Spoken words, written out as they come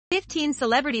15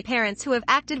 celebrity parents who have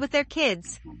acted with their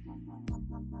kids.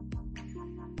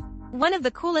 One of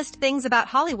the coolest things about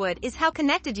Hollywood is how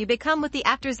connected you become with the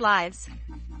actors' lives.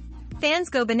 Fans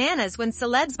go bananas when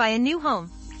celebs buy a new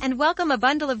home and welcome a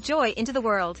bundle of joy into the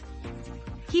world.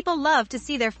 People love to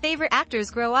see their favorite actors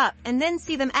grow up and then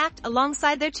see them act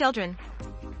alongside their children.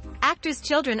 Actors'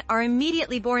 children are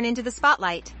immediately born into the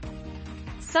spotlight.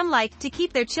 Some like to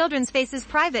keep their children's faces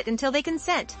private until they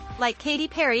consent, like Katy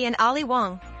Perry and Ali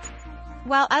Wong.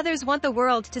 While others want the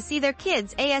world to see their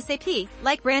kids ASAP,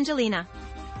 like Brangelina.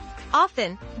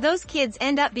 Often, those kids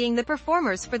end up being the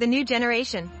performers for the new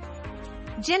generation.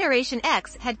 Generation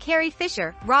X had Carrie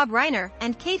Fisher, Reiner,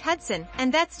 and Kate Hudson,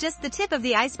 and that's just the tip of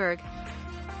the iceberg.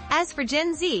 As for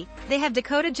Gen Z, they have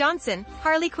Dakota Johnson,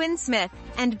 Harley Quinn Smith,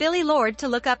 and Billie Lourd to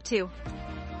look up to.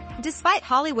 Despite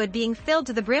Hollywood being filled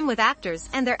to the brim with actors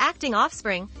and their acting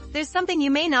offspring, there's something you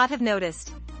may not have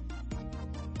noticed.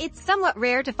 It's somewhat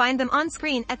rare to find them on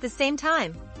screen at the same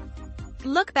time.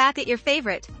 Look back at your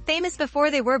favorite, famous before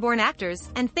they were born actors,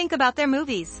 and think about their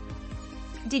movies.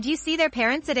 Did you see their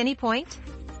parents at any point?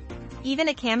 Even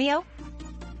a cameo?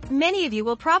 Many of you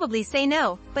will probably say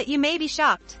no, but you may be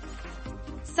shocked.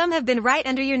 Some have been right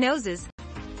under your noses.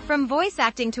 From voice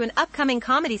acting to an upcoming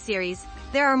comedy series,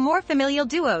 there are more familial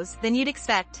duos than you'd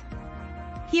expect.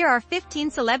 Here are 15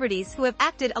 celebrities who have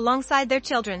acted alongside their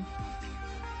children.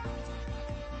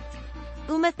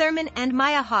 Uma Thurman and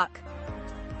Maya Hawke.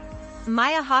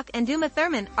 Maya Hawke and Uma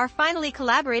Thurman are finally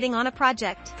collaborating on a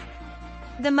project.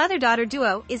 The mother-daughter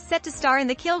duo is set to star in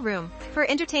The Kill Room, for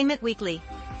Entertainment Weekly.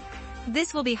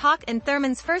 This will be Hawke and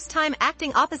Thurman's first time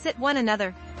acting opposite one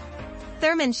another.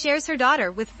 Thurman shares her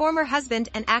daughter with former husband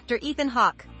and actor Ethan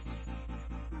Hawke.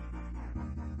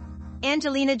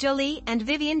 Angelina Jolie and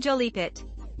Vivienne Jolie-Pitt.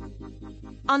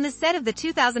 On the set of the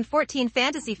 2014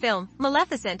 fantasy film,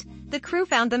 Maleficent, the crew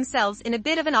found themselves in a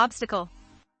bit of an obstacle.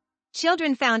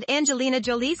 Children found Angelina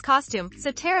Jolie's costume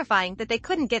so terrifying that they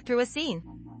couldn't get through a scene.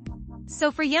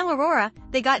 So for young Aurora,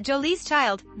 they got Jolie's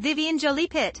child, Vivienne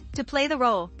Jolie-Pitt, to play the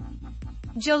role.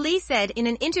 Jolie said in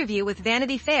an interview with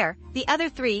Vanity Fair, the other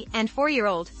 3- and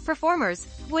 4-year-old performers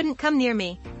wouldn't come near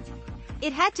me.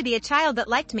 It had to be a child that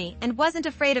liked me and wasn't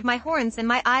afraid of my horns and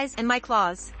my eyes and my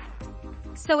claws.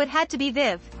 So it had to be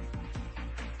Viv.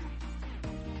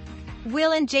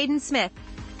 Will and Jaden Smith.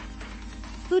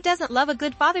 Who doesn't love a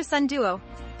good father-son duo?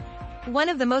 One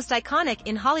of the most iconic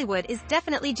in Hollywood is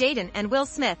definitely Jaden and Will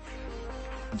Smith.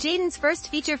 Jaden's first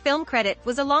feature film credit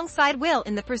was alongside Will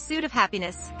in The Pursuit of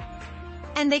Happiness.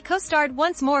 And they co-starred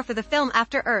once more for the film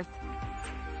After Earth.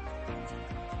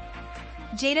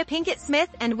 Jada Pinkett Smith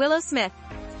and Willow Smith.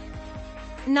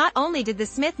 Not only did the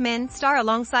Smith men star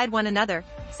alongside one another,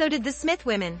 so did the Smith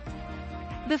women.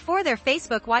 Before their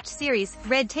Facebook Watch series,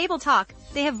 Red Table Talk,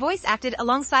 they have voice acted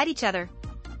alongside each other.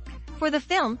 For the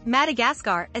film,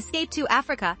 Madagascar, Escape to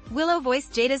Africa, Willow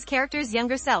voiced Jada's character's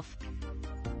younger self.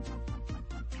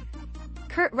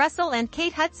 Kurt Russell and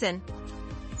Kate Hudson.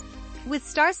 With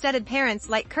star-studded parents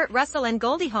like Kurt Russell and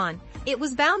Goldie Hawn, it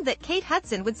was bound that Kate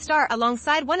Hudson would star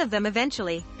alongside one of them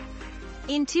eventually.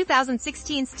 In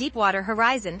 2016's Deepwater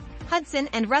Horizon, Hudson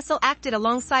and Russell acted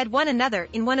alongside one another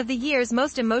in one of the year's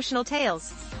most emotional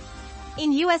tales.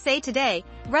 In USA Today,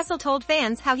 Russell told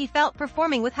fans how he felt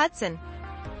performing with Hudson.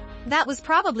 "That was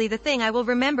probably the thing I will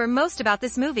remember most about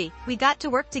this movie, we got to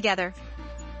work together.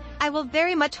 I will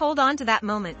very much hold on to that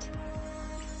moment."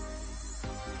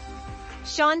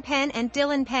 Sean Penn and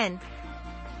Dylan Penn.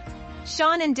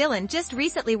 Sean and Dylan just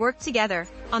recently worked together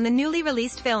on the newly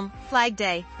released film, Flag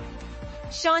Day.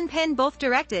 Sean Penn both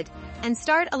directed and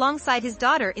starred alongside his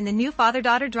daughter in the new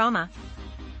father-daughter drama.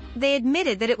 They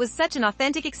admitted that it was such an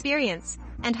authentic experience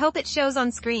and hope it shows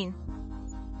on screen.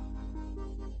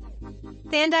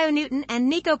 Thandai Newton and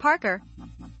Nico Parker.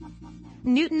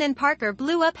 Newton and Parker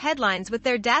blew up headlines with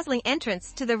their dazzling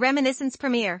entrance to the Reminiscence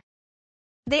premiere.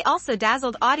 They also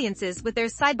dazzled audiences with their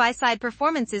side-by-side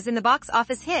performances in the box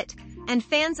office hit, and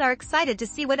fans are excited to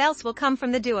see what else will come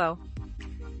from the duo.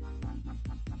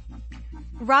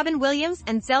 Robin Williams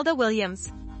and Zelda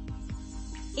Williams.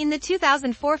 In the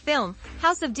 2004 film,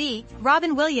 House of D,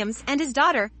 Robin Williams and his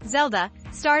daughter, Zelda,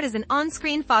 starred as an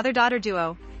on-screen father-daughter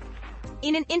duo.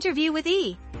 In an interview with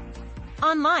E!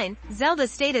 Online, Zelda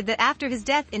stated that after his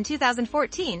death in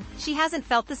 2014, she hasn't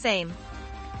felt the same.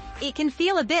 "It can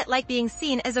feel a bit like being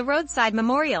seen as a roadside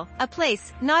memorial, a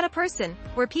place, not a person,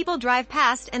 where people drive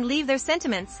past and leave their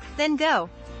sentiments, then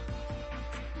go."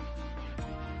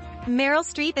 Meryl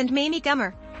Streep and Mamie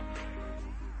Gummer.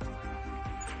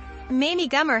 Mamie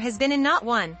Gummer has been in not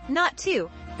one, not two,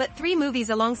 but 3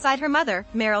 movies alongside her mother,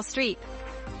 Meryl Streep.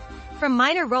 From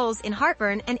minor roles in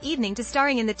Heartburn and Evening to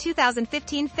starring in the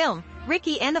 2015 film,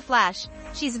 Ricky and the Flash,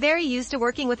 she's very used to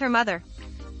working with her mother.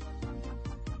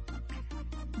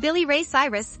 Billy Ray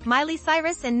Cyrus, Miley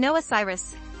Cyrus and Noah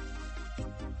Cyrus.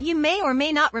 You may or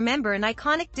may not remember an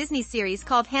iconic Disney series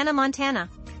called Hannah Montana.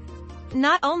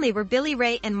 Not only were Billy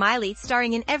Ray and Miley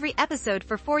starring in every episode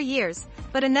for 4 years,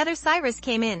 but another Cyrus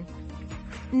came in.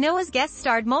 Noah's guest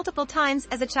starred multiple times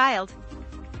as a child.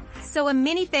 So a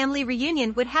mini family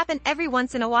reunion would happen every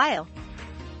once in a while.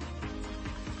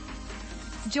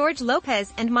 George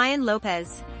Lopez and Mayan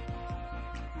Lopez.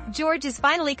 George is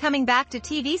finally coming back to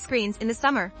TV screens in the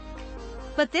summer.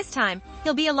 But this time,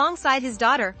 he'll be alongside his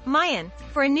daughter, Mayan,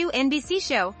 for a new NBC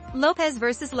show, Lopez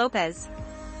vs. Lopez.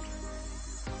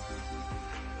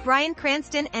 Bryan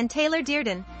Cranston and Taylor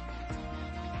Dearden.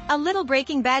 A little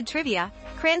Breaking Bad trivia,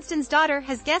 Cranston's daughter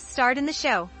has guest starred in the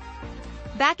show.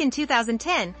 Back in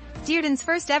 2010, Dearden's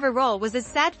first ever role was as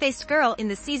sad-faced girl in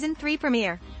the season 3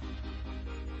 premiere.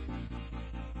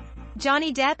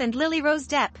 Johnny Depp and Lily Rose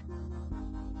Depp.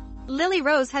 Lily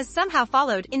Rose has somehow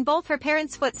followed in both her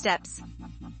parents' footsteps.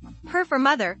 Her for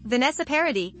mother, Vanessa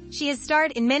Paradis, she has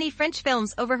starred in many French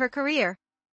films over her career.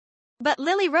 But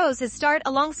Lily Rose has starred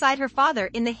alongside her father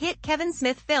in the hit Kevin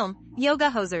Smith film, Yoga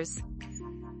Hosers.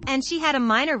 And she had a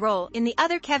minor role in the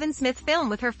other Kevin Smith film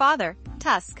with her father,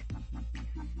 Tusk.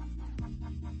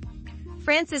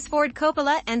 Francis Ford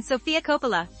Coppola and Sofia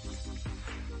Coppola.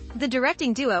 The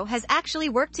directing duo has actually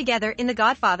worked together in The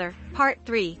Godfather, Part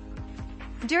 3.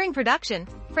 During production,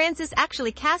 Francis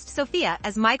actually cast Sofia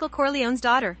as Michael Corleone's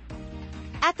daughter.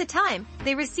 At the time,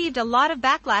 they received a lot of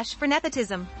backlash for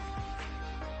nepotism.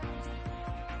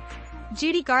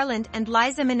 Judy Garland and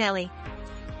Liza Minnelli.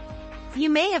 You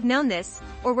may have known this,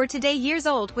 or were today years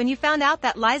old when you found out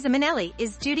that Liza Minnelli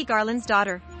is Judy Garland's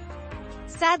daughter.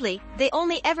 Sadly, they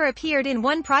only ever appeared in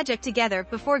one project together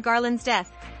before Garland's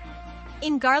death.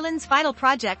 In Garland's final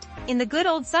project, In the Good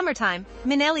Old Summertime,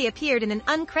 Minnelli appeared in an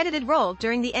uncredited role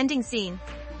during the ending scene.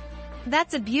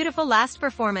 That's a beautiful last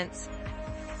performance.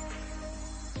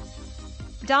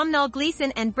 Domhnall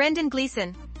Gleeson and Brendan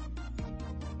Gleeson.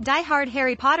 Die-hard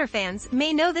Harry Potter fans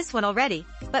may know this one already,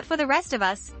 but for the rest of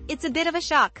us, it's a bit of a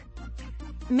shock.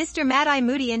 Mr. Mad-Eye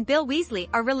Moody and Bill Weasley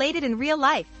are related in real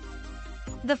life.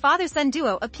 The father-son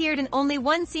duo appeared in only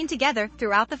one scene together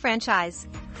throughout the franchise.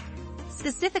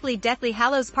 Specifically Deathly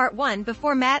Hallows Part 1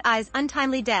 before Mad-Eye's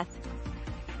untimely death.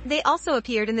 They also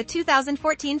appeared in the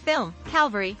 2014 film,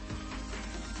 Calvary.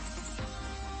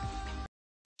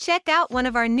 Check out one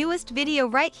of our newest video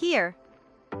right here.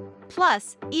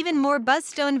 Plus, even more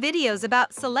Buzzstone videos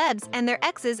about celebs and their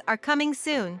exes are coming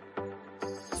soon.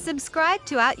 Subscribe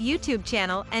to our YouTube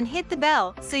channel and hit the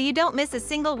bell so you don't miss a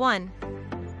single one.